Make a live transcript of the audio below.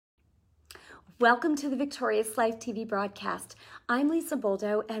Welcome to the Victorious Life TV broadcast. I'm Lisa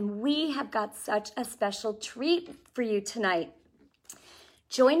Boldo, and we have got such a special treat for you tonight.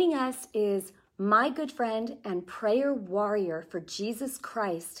 Joining us is my good friend and prayer warrior for Jesus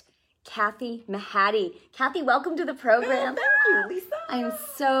Christ, Kathy Mahady. Kathy, welcome to the program. Oh, thank you, Lisa. I'm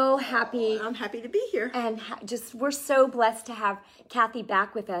so happy. I'm happy to be here. And we're so blessed to have Kathy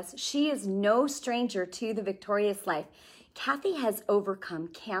back with us. She is no stranger to the Victorious Life. Kathy has overcome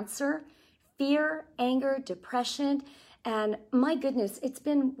cancer, fear, anger, depression, and my goodness, it's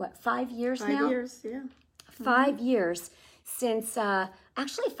been, 5 years now? 5 years, yeah. 5 years since,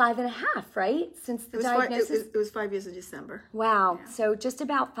 actually 5.5, right? Since the diagnosis? It was 5 years in December. Wow. Yeah. So just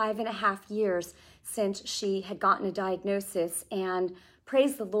about 5.5 years since she had gotten a diagnosis. And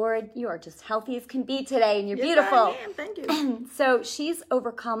praise the Lord, you are just healthy as can be today, and you're beautiful. I am. Thank you. So she's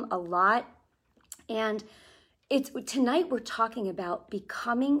overcome a lot. And tonight we're talking about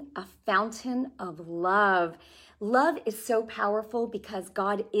becoming a fountain of love. Love is so powerful because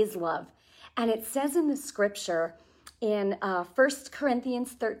God is love. And it says in the scripture in 1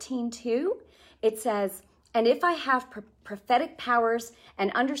 Corinthians 13:2, it says, "And if I have prophetic powers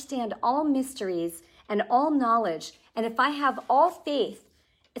and understand all mysteries and all knowledge, and if I have all faith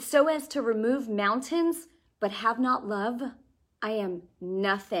so as to remove mountains, but have not love, I am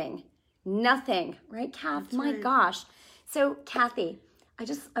nothing." Nothing, right, Kath? That's My right. gosh. So, Kathy,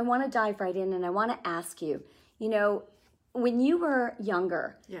 I want to dive right in, and I want to ask you, when you were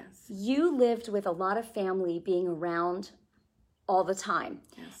younger, Yes. you lived with a lot of family being around all the time.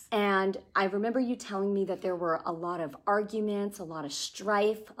 Yes. And I remember you telling me that there were a lot of arguments, a lot of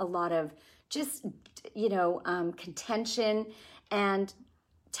strife, a lot of just, contention. And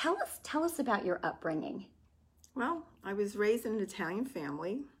tell us about your upbringing. Well, I was raised in an Italian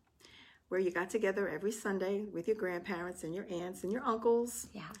family where you got together every Sunday with your grandparents and your aunts and your uncles.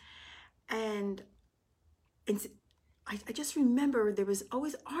 Yeah. And I just remember there was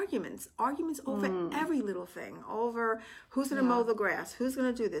always arguments over every little thing, over who's going to mow the grass, who's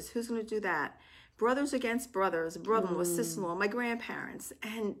going to do this, who's going to do that, brothers against brothers, brother-in-law, sister-in-law, my grandparents.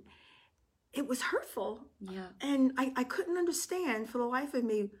 And it was hurtful. Yeah. And I couldn't understand for the life of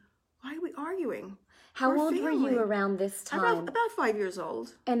me, why are we arguing? How We're old were family. you around this time? About 5 years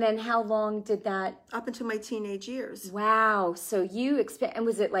old, And then how long did that? up until my teenage years. Wow. So you and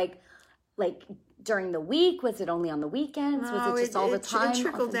was it like during the week? Was it only on the weekends? Was it just all the time? It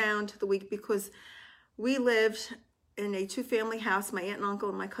trickled down to the week because we lived in a two-family house. My aunt and uncle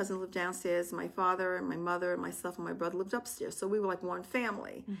and my cousin lived downstairs. My father and my mother and myself and my brother lived upstairs. So we were like one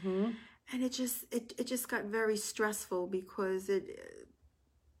family. Mm-hmm. And it just got very stressful because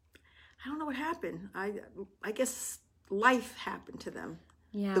I don't know what happened. I guess life happened to them.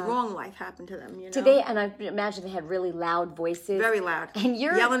 Yeah. The wrong life happened to them, Did they? And I imagine they had really loud voices. Very loud. And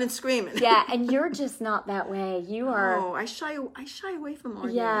you're yelling and screaming. Yeah, and you're just not that way. You are. Oh, I shy away from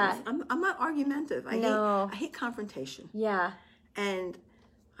arguments. Yeah. I'm not argumentative. I hate confrontation. Yeah. And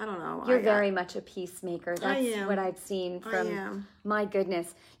I don't know. You're very much a peacemaker. That's am. what I've seen from. I am. My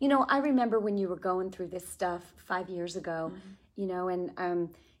goodness. I remember when you were going through this stuff 5 years ago. And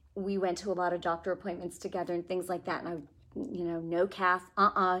we went to a lot of doctor appointments together and things like that. And no Kath,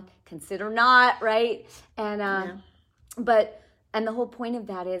 consider not, right? And, and the whole point of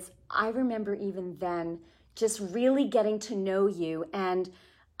that is I remember even then just really getting to know you. And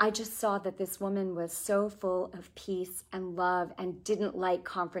I just saw that this woman was so full of peace and love and didn't like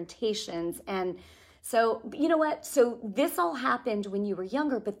confrontations. And so, you know what? So this all happened when you were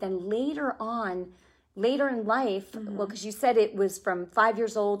younger, but then later in life, well, because you said it was from 5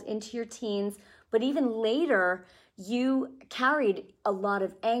 years old into your teens, but even later, you carried a lot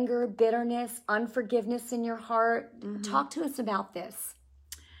of anger, bitterness, unforgiveness in your heart. Talk to us about this.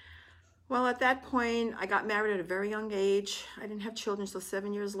 Well, at that point, I got married at a very young age. I didn't have children until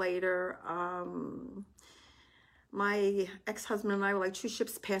 7 years later. My ex-husband and I were like two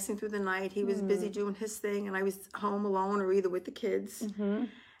ships passing through the night. He was busy doing his thing, and I was home alone or either with the kids.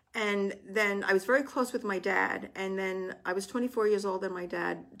 And then I was very close with my dad. And then I was 24 years old and my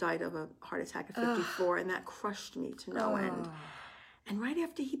dad died of a heart attack at 54. And that crushed me to no end. And right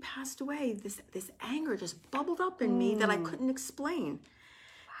after he passed away, this anger just bubbled up in me that I couldn't explain.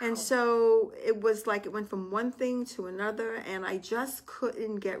 Wow. And so it was like it went from one thing to another. And I just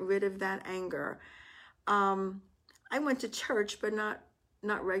couldn't get rid of that anger. I went to church, but not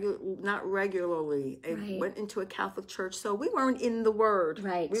regularly. I went into a Catholic church, so we weren't in the Word.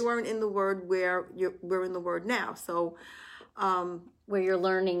 Right. We weren't in the Word where we're in the Word now. So, where you're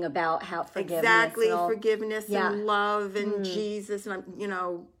learning about how forgiveness, forgiveness and love and Jesus, and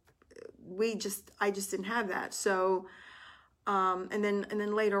I just didn't have that. So, And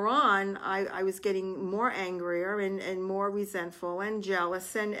then later on, I was getting more angrier and more resentful and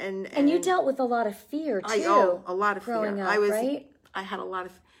jealous And you dealt with a lot of fear too. A lot of growing fear. up, right? I had a lot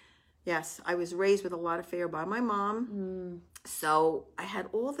of, yes, I was raised with a lot of fear by my mom. So I had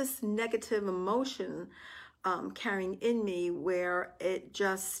all this negative emotion carrying in me, where it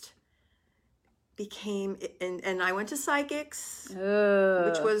just became, and I went to psychics,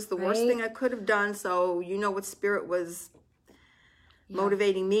 which was the worst thing I could have done. So you know what spirit was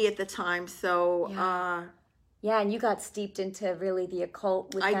motivating me at the time. So yeah, and you got steeped into really the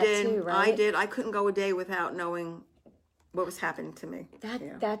occult with that too, right? I did. I couldn't go a day without knowing what was happening to me.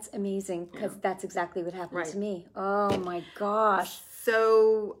 That's amazing, because that's exactly what happened to me. Oh my gosh.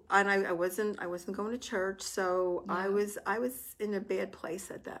 So, and I wasn't going to church, so I was in a bad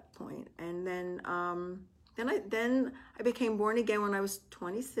place at that point. And then I became born again when I was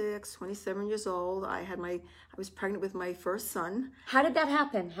 26, 27 years old. I was pregnant with my first son. How did that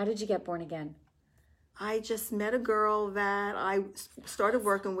happen? How did you get born again? I just met a girl that I started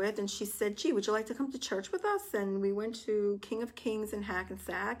working with, and she said, "Gee, would you like to come to church with us?" And we went to King of Kings in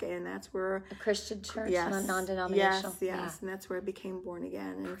Hackensack, and that's where a Christian church, yes, non-denominational. Yes, and that's where I became born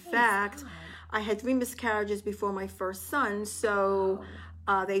again. In fact, I had 3 miscarriages before my first son, so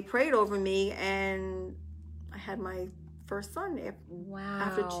they prayed over me, and I had my first son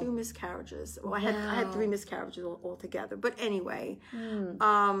after 2 miscarriages. Well, I had 3 miscarriages altogether. But anyway,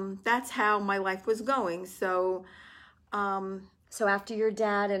 that's how my life was going. So, so after your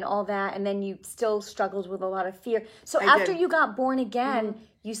dad and all that, and then you still struggled with a lot of fear. So after you got born again,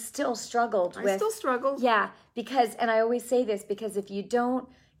 you still struggled with... I still struggled. Yeah, because, and I always say this, because if you don't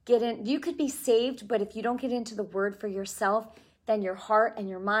get in, you could be saved, but if you don't get into the word for yourself, then your heart and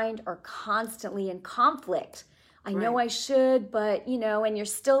your mind are constantly in conflict. I know I should, but, you know, and you're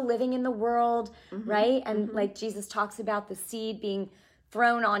still living in the world, right? And like Jesus talks about the seed being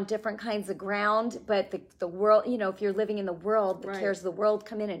thrown on different kinds of ground, but the world, you know, if you're living in the world, the cares of the world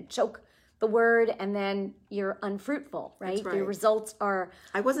come in and choke the word, and then you're unfruitful, right? That's right. The results are...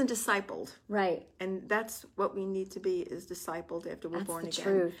 I wasn't discipled. Right. And that's what we need to be, is discipled after we're born again. That's the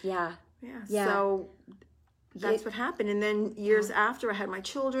truth, yeah. So that's what happened. And then years after, I had my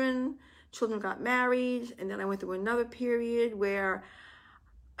children got married, and then I went through another period where,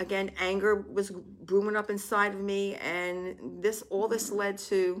 again, anger was brewing up inside of me, and all this led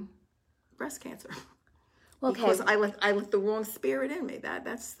to breast cancer. Okay. Because I let the wrong spirit in me.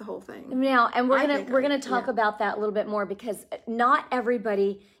 That's the whole thing. Now, and we're gonna talk about that a little bit more, because not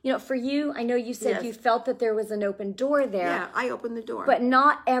everybody, you know, for you, I know you said you felt that there was an open door there. Yeah, I opened the door. But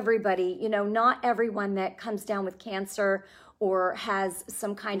not everybody, you know, not everyone that comes down with cancer or has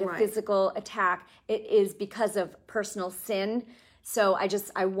some kind of physical attack, it is because of personal sin. So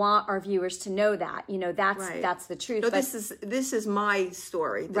I want our viewers to know that, you know, that's the truth. No, this is my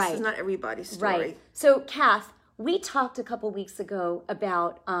story. This is not everybody's story. Right. So, Kath, we talked a couple weeks ago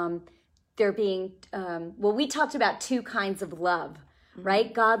about there being, we talked about 2 kinds of love,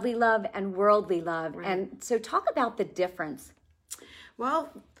 right? Godly love and worldly love. Right. And so talk about the difference.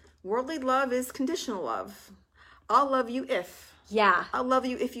 Well, worldly love is conditional love. I'll love you if. Yeah. I'll love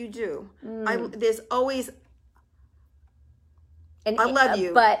you if you do. There's always I love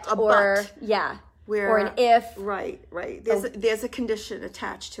you. But. Or an if. Right. There's a condition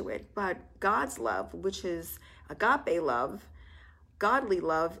attached to it. But God's love, which is agape love, godly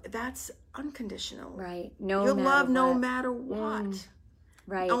love, that's unconditional. Right. You'll love no matter what.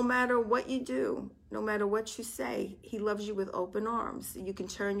 Right. No matter what you do, no matter what you say, he loves you with open arms. You can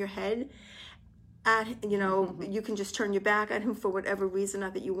turn your head you can just turn your back at him for whatever reason,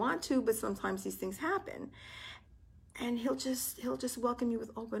 not that you want to, but sometimes these things happen. And he'll just welcome you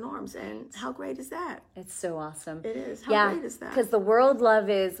with open arms. And how great is that? It's so awesome. It is. How great is that? Because the world love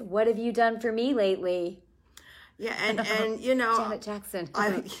is, what have you done for me lately? Yeah, and you know, Janet Jackson,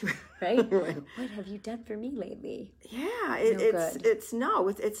 right? What have you done for me lately? Yeah, it's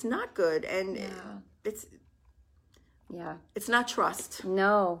not good, and it's not trust.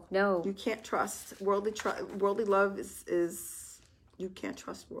 No, you can't trust worldly love is you can't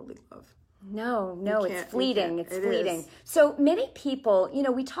trust worldly love. No, it's fleeting. It's fleeting. So many people, you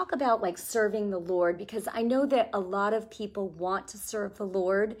know, we talk about like serving the Lord, because I know that a lot of people want to serve the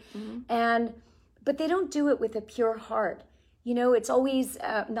Lord, but they don't do it with a pure heart. You know, it's always,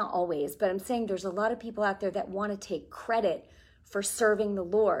 not always, but I'm saying there's a lot of people out there that want to take credit for serving the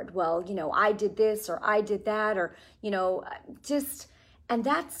Lord. Well, you know, I did this or I did that, or, you know, and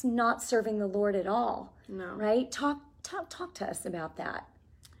that's not serving the Lord at all. No. Right? Talk to us about that.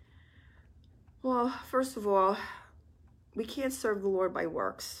 Well, first of all, we can't serve the Lord by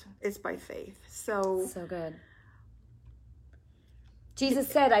works. It's by faith. So good. Jesus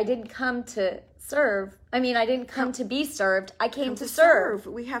said, I didn't come to serve. I didn't come to be served. I came to serve.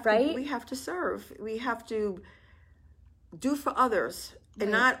 We have right? to. We have to serve. We have to do for others,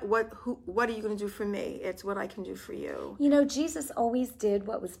 and not what are you going to do for me? It's what I can do for you. Jesus always did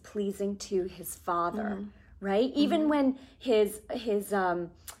what was pleasing to his Father, right? Even when his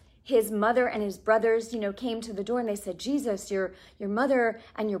mother and his brothers, came to the door and they said, Jesus, your mother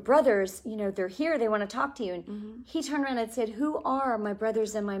and your brothers, they're here. They want to talk to you. And he turned around and said, who are my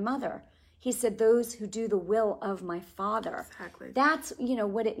brothers and my mother? He said, those who do the will of my Father. Exactly. That's,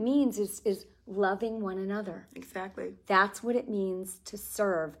 what it means is loving one another. Exactly. That's what it means to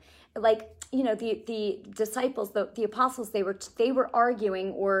serve. Like, the disciples, the apostles, they were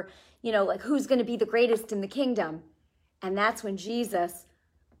arguing, or, like, who's going to be the greatest in the kingdom? And that's when Jesus,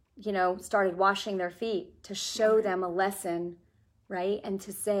 started washing their feet to show them a lesson, right? And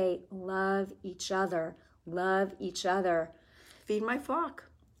to say, love each other, love each other. Feed my flock.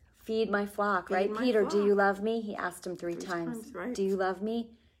 Feed my flock, Feed right? my Peter, flock. do you love me? He asked him three times. Right. Do you love me?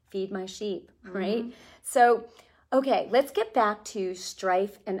 Feed my sheep, right? So, okay, let's get back to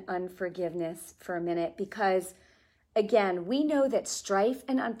strife and unforgiveness for a minute, because again, we know that strife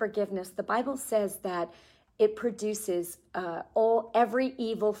and unforgiveness, the Bible says that it produces every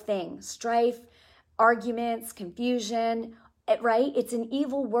evil thing. Strife, arguments, confusion, right? It's an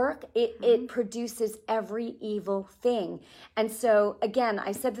evil work. It produces every evil thing. And so, again,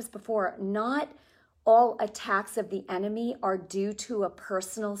 I said this before, not all attacks of the enemy are due to a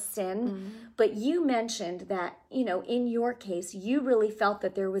personal sin. But you mentioned that, in your case, you really felt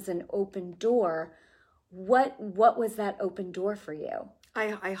that there was an open door. What was that open door for you?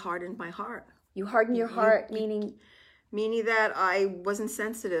 I hardened my heart. You hardened your heart, meaning that I wasn't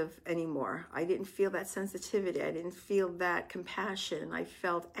sensitive anymore. I didn't feel that sensitivity. I didn't feel that compassion. I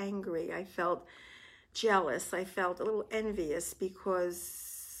felt angry. I felt jealous. I felt a little envious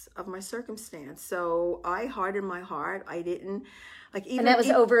because of my circumstance. So I hardened my heart. I didn't and that was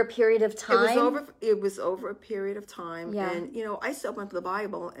over a period of time. It was over a period of time. Yeah. And I still went to the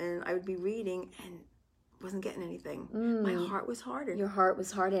Bible and I would be reading and wasn't getting anything. My heart was hardened. Your heart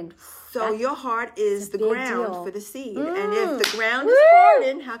was hardened. So your heart is the ground deal. for the seed. And if the ground is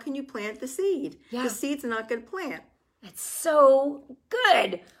hardened, how can you plant the seed? Yeah. The seed's not going to plant. It's so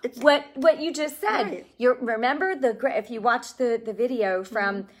good. What you just said. Right. You remember if you watched the video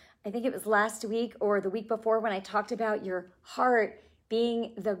from I think it was last week or the week before, when I talked about your heart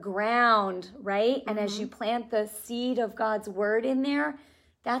being the ground, right? And as you plant the seed of God's word in there,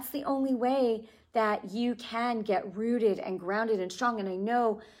 that's the only way that you can get rooted and grounded and strong. And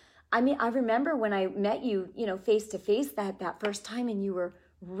I remember when I met you, face to face that first time, and you were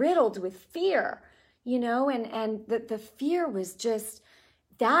riddled with fear, and the fear was just,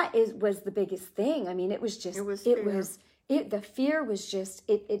 was the biggest thing. It was just, the fear was just,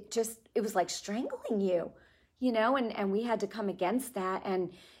 it was like strangling you, and we had to come against that.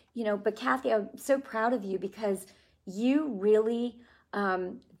 And, but Kathy, I'm so proud of you, because you really,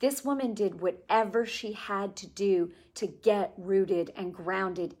 this woman did whatever she had to do to get rooted and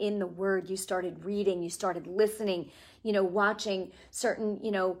grounded in the word. You started reading, you started listening, watching certain,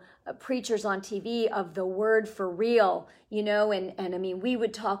 preachers on TV of the word for real, and we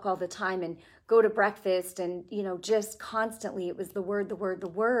would talk all the time and go to breakfast and, just constantly it was the word, the word, the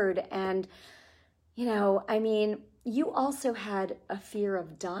word. And, you also had a fear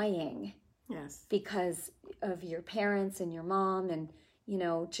of dying. Yes. Because of your parents and your mom and,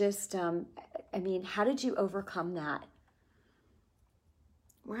 how did you overcome that?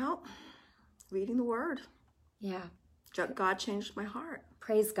 Well, reading the word. Yeah. God changed my heart.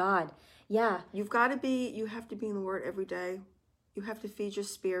 Praise God. Yeah. You have to be in the word every day. You have to feed your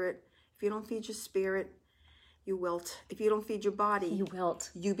spirit. If you don't feed your spirit, you wilt. If you don't feed your body, you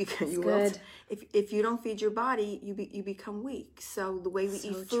wilt. You wilt. If you don't feed your body, you become weak. So the way we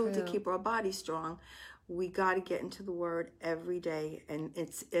eat food to keep our body strong, we got to get into the word every day, and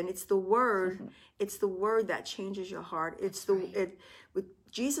it's the word. It's the word that changes your heart. With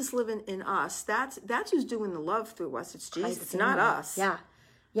Jesus living in us, that's who's doing the love through us. It's Jesus. It's not us.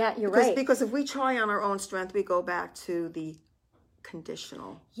 Yeah, you're right. Because if we try on our own strength, we go back to the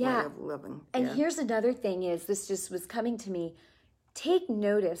conditional way of living. And here's another thing: is this just was coming to me. Take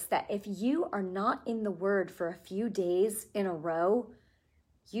notice that if you are not in the word for a few days in a row,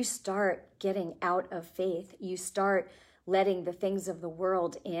 you start getting out of faith. You start letting the things of the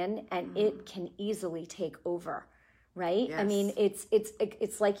world in, and it can easily take over, right? Yes.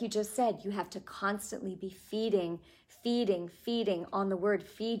 It's like you just said, you have to constantly be feeding on the word.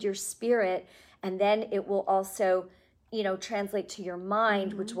 Feed your spirit, and then it will also translate to your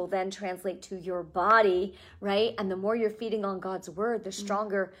mind, which will then translate to your body, right? And the more you're feeding on God's word, the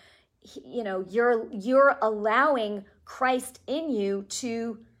stronger, you're allowing Christ in you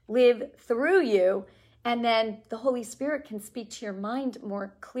to live through you. And then the Holy Spirit can speak to your mind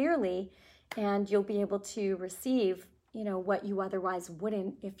more clearly, and you'll be able to receive, what you otherwise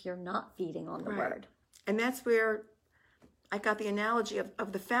wouldn't if you're not feeding on the word. And that's where I got the analogy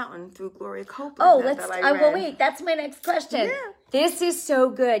of the fountain through Gloria Copeland. Wait, that's my next question. Yeah. This is so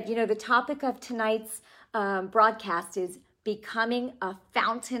good. The topic of tonight's broadcast is becoming a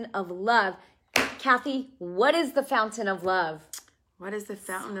fountain of love. Kathy, what is the fountain of love? What is the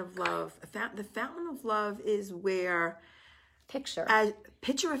fountain of love? The fountain of love is where... Picture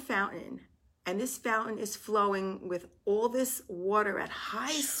a fountain, and this fountain is flowing with all this water at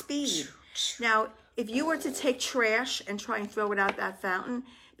high speed. Now, if you were to take trash and try and throw it out that fountain,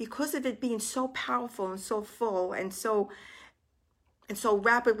 because of it being so powerful and so full and so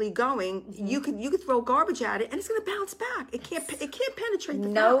rapidly going, you could throw garbage at it and it's going to bounce back. It can't penetrate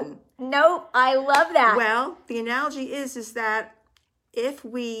the fountain. Nope, I love that. Well, the analogy is that if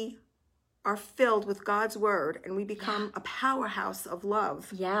we are filled with God's word and we become a powerhouse of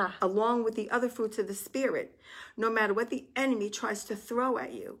love, along with the other fruits of the Spirit, no matter what the enemy tries to throw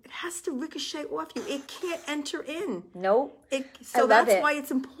at you, it has to ricochet off you. It can't enter in. Nope. So that's why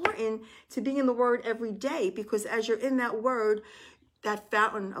it's important to be in the word every day, because as you're in that word, that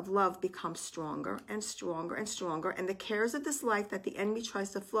fountain of love becomes stronger and stronger and stronger. And the cares of this life that the enemy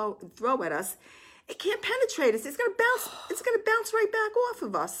tries to throw at us, it can't penetrate us. It's going to bounce right back off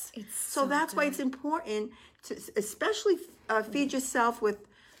of us. So that's why it's important to especially feed yourself with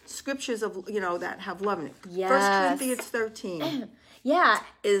scriptures of that have love in it. Yes. 1 Corinthians 13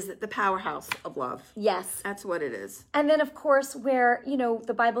 is the powerhouse of love. Yes. That's what it is. And then, of course, where,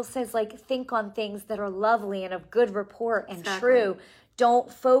 the Bible says, think on things that are lovely and of good report and true.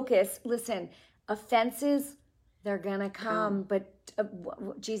 Don't focus. Listen, offenses, they're going to come. But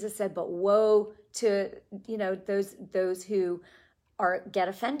Jesus said, but woe to, those who get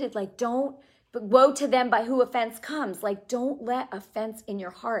offended. But woe to them by who offense comes. Don't let offense in your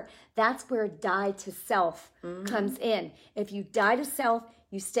heart. That's where die to self comes in. If you die to self,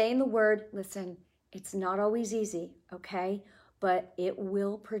 you stay in the word. Listen, it's not always easy, okay? But it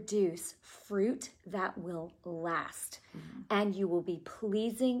will produce fruit that will last. And you will be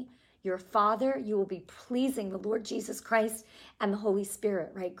pleasing your Father. You will be pleasing the Lord Jesus Christ and the Holy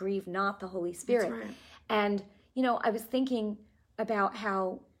Spirit, right? Grieve not the Holy Spirit. That's right. And, I was thinking about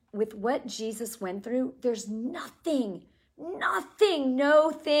how with what Jesus went through, there's no thing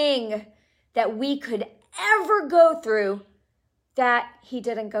that we could ever go through that he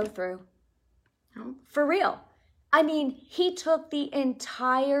didn't go through. No. For real. I mean, he took the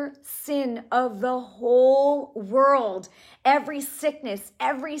entire sin of the whole world, every sickness,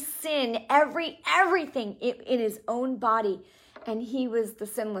 every sin, everything in his own body. And he was the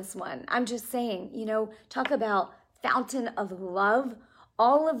sinless one. I'm just saying, talk about fountain of love.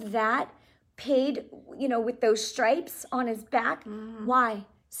 All of that paid, with those stripes on his back. Why?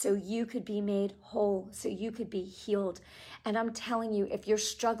 So you could be made whole, so you could be healed. And I'm telling you, if you're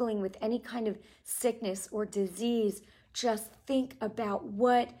struggling with any kind of sickness or disease, just think about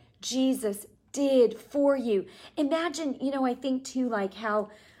what Jesus did for you. Imagine, I think too, how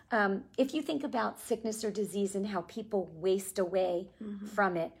if you think about sickness or disease and how people waste away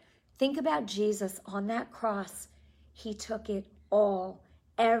from it, think about Jesus on that cross. He took it all,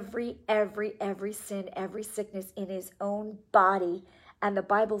 every sin, every sickness in his own body. And the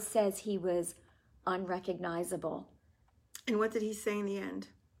Bible says he was unrecognizable. And what did he say in the end?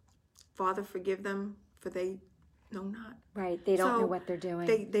 Father, forgive them, for they know not. Right. They don't know what they're doing.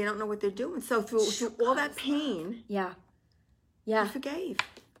 They don't know what they're doing. So through all that pain, he forgave.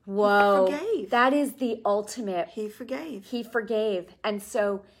 Whoa. He forgave. That is the ultimate. He forgave. He forgave. And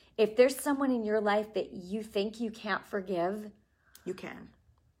so if there's someone in your life that you think you can't forgive, you can.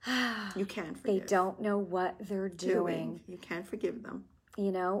 You can forgive. They don't know what they're doing. You can forgive them.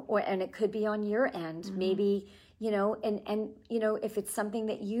 And it could be on your end. Maybe, and if it's something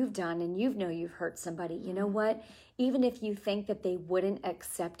that you've done and you've hurt somebody, you know what? Even if you think that they wouldn't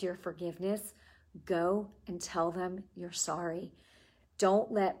accept your forgiveness, go and tell them you're sorry.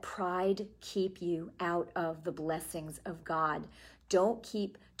 Don't let pride keep you out of the blessings of God. Don't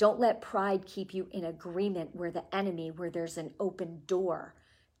let pride keep you in agreement where there's an open door.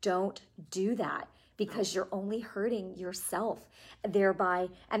 Don't do that, because you're only hurting yourself thereby.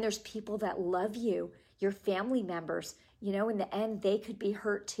 And there's people that love you, your family members, in the end, they could be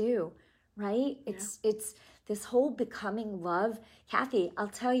hurt too, right? It's this whole becoming love. Kathy, I'll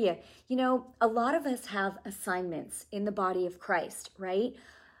tell you, a lot of us have assignments in the body of Christ, right?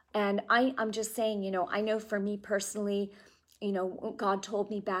 And I'm just saying, I know for me personally, God told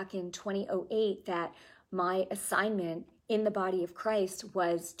me back in 2008 that my assignment in the body of Christ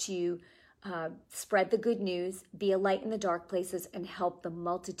was to spread the good news, be a light in the dark places, and help the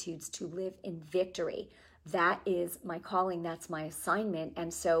multitudes to live in victory. That is my calling. That's my assignment.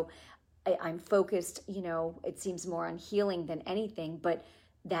 And so I'm focused, it seems more on healing than anything, but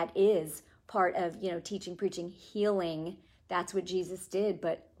that is part of, teaching, preaching, healing. That's what Jesus did.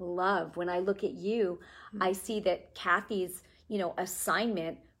 But love, when I look at you, I see that Kathy's,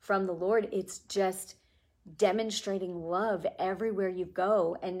 assignment from the Lord, it's just demonstrating love everywhere you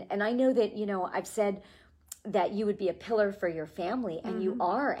go. And I know that, I've said that you would be a pillar for your family, and you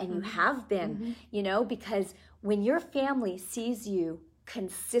are, and you have been, because when your family sees you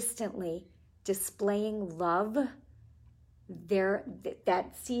consistently displaying love,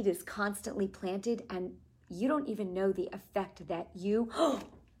 that seed is constantly planted, and you don't even know the effect that you,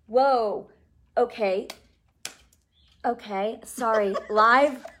 whoa, okay, sorry,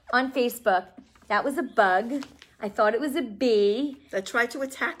 live on Facebook, that was a bug. I thought it was a bee. That tried to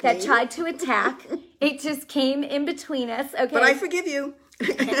attack me. It just came in between us. Okay. But I forgive you.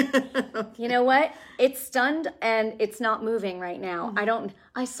 You know what? It's stunned and it's not moving right now.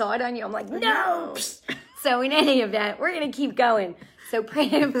 I saw it on you. I'm like, no. So in any event, we're going to keep going. So pray.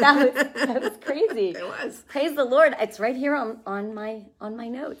 That was crazy. It was. Praise the Lord. It's right here on my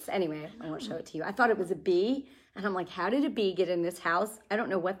notes. Anyway, I won't show it to you. I thought it was a bee. And I'm like, how did a bee get in this house? I don't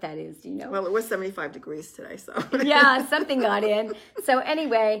know what that is. Do you know? Well, it was 75 degrees today, so. Yeah, something got in. So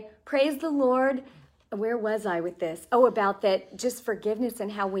anyway, praise the Lord. Where was I with this? Oh, about that, just forgiveness, and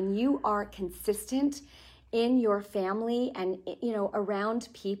how when you are consistent in your family and, around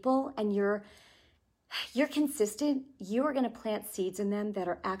people, and you're consistent, you are going to plant seeds in them that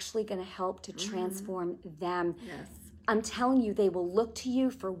are actually going to help to transform them. Yes. I'm telling you, they will look to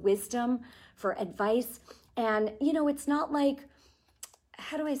you for wisdom, for advice. And, it's not like,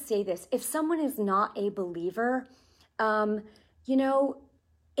 how do I say this? If someone is not a believer,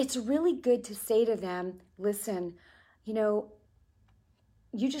 it's really good to say to them, listen, you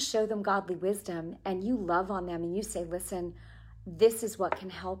just show them godly wisdom, and you love on them, and you say, listen, this is what can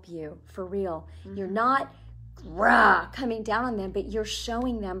help you for real. You're not coming down on them, but you're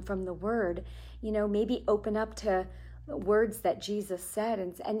showing them from the word, maybe open up to words that Jesus said.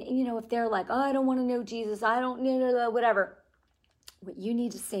 And if they're like, oh, I don't want to know Jesus, I don't know, whatever. What you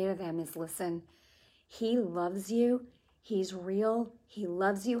need to say to them is, listen, he loves you. He's real. He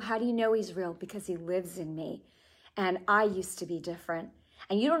loves you. How do you know he's real? Because he lives in me. And I used to be different.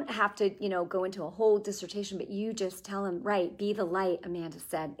 And you don't have to, go into a whole dissertation, but you just tell him, right, be the light, Amanda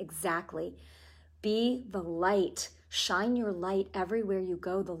said. Exactly. Be the light. Shine your light everywhere you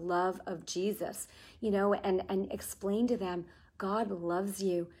go, the love of Jesus, and explain to them, God loves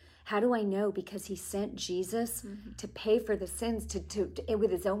you. How do I know? Because he sent Jesus to pay for the sins, to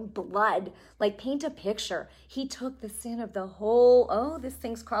with his own blood. Like, paint a picture. He took the sin of the whole, this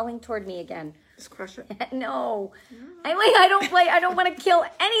thing's crawling toward me again. Just crush it. No. I don't want to kill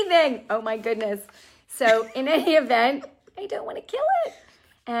anything. Oh my goodness. So in any event, I don't want to kill it.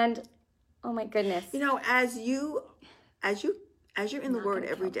 And oh my goodness. As you're in the Word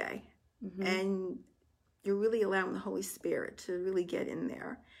every day, and you're really allowing the Holy Spirit to really get in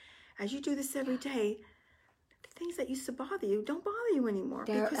there, as you do this every day, the things that used to bother you don't bother you anymore.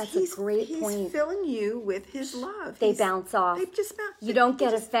 That's a great point. He's filling you with his love. They bounce off. They just bounce. You don't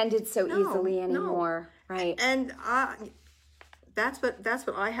get offended so easily anymore. No. Right. And that's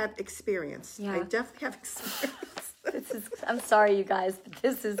what I have experienced. Yeah. I definitely have experienced. I'm sorry, you guys, but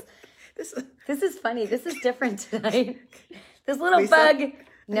this is funny. This is different tonight. This little Lisa? bug.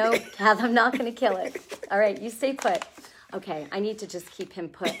 No, Kath, I'm not going to kill it. All right, you stay put. Okay, I need to just keep him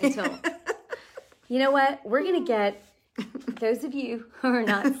put until... You know what? We're going to get... Those of you who are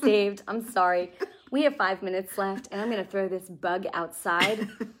not saved, I'm sorry. We have 5 minutes left, and I'm going to throw this bug outside.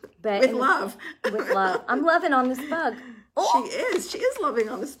 But with love. With love. I'm loving on this bug. Oh. She is loving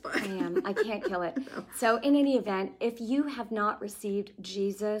on this bug. I am. I can't kill it. No. So in any event, if you have not received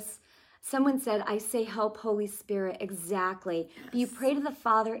Jesus... Someone said, I say, help, Holy Spirit. Exactly. Yes. You pray to the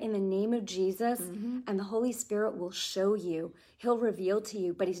Father in the name of Jesus, and the Holy Spirit will show you. He'll reveal to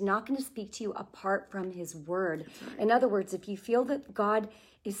you, but he's not going to speak to you apart from his word. Right. In other words, if you feel that God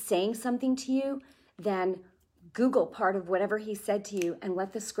is saying something to you, then Google part of whatever he said to you and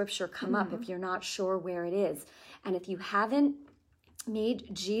let the scripture come up if you're not sure where it is. And if you haven't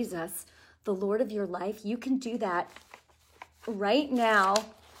made Jesus the Lord of your life, you can do that right now.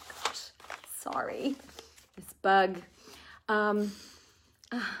 sorry. This bug.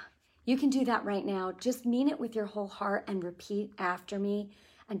 You can do that right now. Just mean it with your whole heart and repeat after me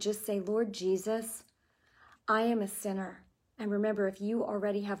and just say, Lord Jesus, I am a sinner. And remember, if you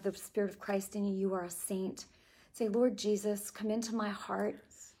already have the Spirit of Christ in you, you are a saint. Say, Lord Jesus, come into my heart.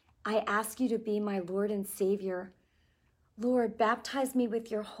 I ask you to be my Lord and Savior. Lord, baptize me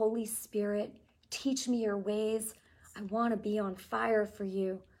with your Holy Spirit. Teach me your ways. I want to be on fire for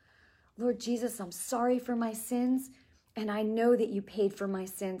you. Lord Jesus, I'm sorry for my sins, and I know that you paid for my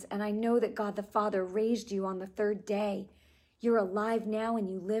sins, and I know that God the Father raised you on the third day. You're alive now, and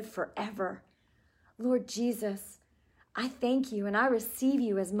you live forever. Lord Jesus, I thank you, and I receive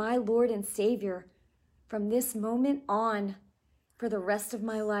you as my Lord and Savior from this moment on for the rest of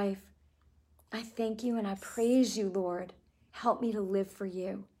my life. I thank you, and I praise you, Lord. Help me to live for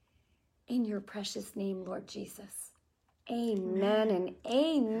you. In your precious name, Lord Jesus. Amen and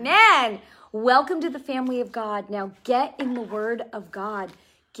amen. Welcome to the family of God. Now get in the Word of God.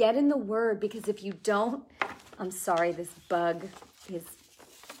 Get in the Word, because if you don't, I'm sorry, this bug is,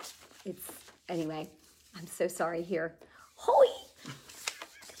 anyway, I'm so sorry here. Holy.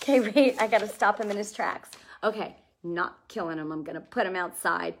 Okay, wait, I got to stop him in his tracks. Okay, not killing him. I'm going to put him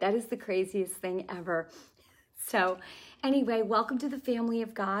outside. That is the craziest thing ever. So anyway, welcome to the family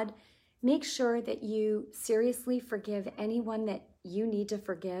of God. Make sure that you seriously forgive anyone that you need to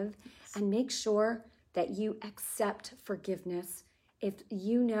forgive, and make sure that you accept forgiveness. If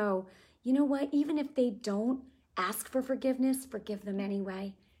you know what, even if they don't ask for forgiveness, forgive them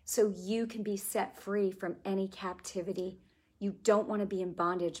anyway, so you can be set free from any captivity. You don't want to be in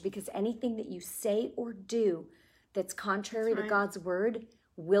bondage, because anything that you say or do that's contrary to God's word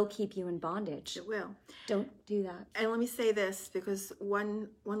will keep you in bondage. It will. Don't do that. And let me say this, because one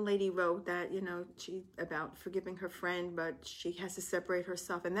lady wrote that, she about forgiving her friend, but she has to separate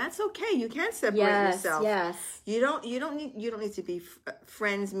herself, and that's okay. You can separate yourself. Yes. You don't need to be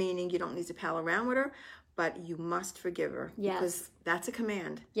friends, meaning you don't need to pal around with her, but you must forgive her. Yes. Because that's a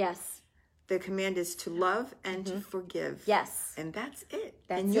command. Yes. The command is to love and to forgive. Yes. And that's it.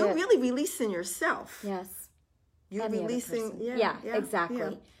 That's you're it. really releasing yourself. Yes. You're And the releasing, other person. Exactly.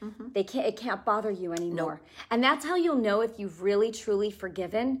 Yeah. Mm-hmm. It can't bother you anymore. Nope. And that's how you'll know if you've really truly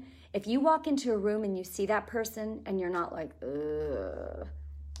forgiven. If you walk into a room and you see that person and you're not like, ugh,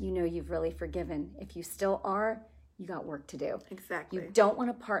 you know you've really forgiven. If you still are, you got work to do. Exactly. You don't want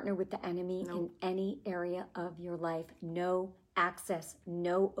to partner with the enemy in any area of your life. No access,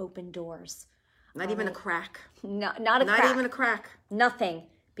 no open doors. Not even a crack. No, not Not crack. even a crack. Nothing.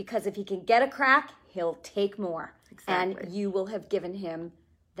 Because if he can get a crack, he'll take more. Exactly. And you will have given him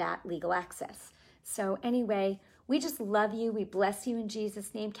that legal access. So anyway, we just love you. We bless you in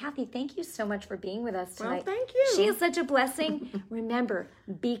Jesus' name. Kathy, thank you so much for being with us tonight. Well, thank you. She is such a blessing. Remember,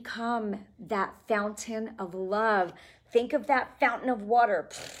 become that fountain of love. Think of that fountain of water.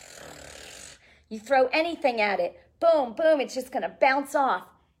 You throw anything at it, boom, boom, it's just going to bounce off.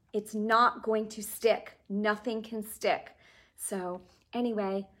 It's not going to stick. Nothing can stick. So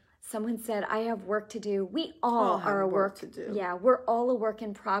anyway, someone said, I have work to do. We all are a work to do. Yeah, we're all a work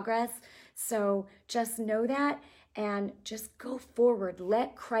in progress. So just know that and just go forward.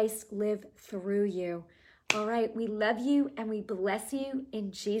 Let Christ live through you. All right, we love you and we bless you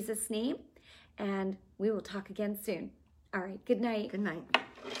in Jesus' name. And we will talk again soon. All right, good night. Good night.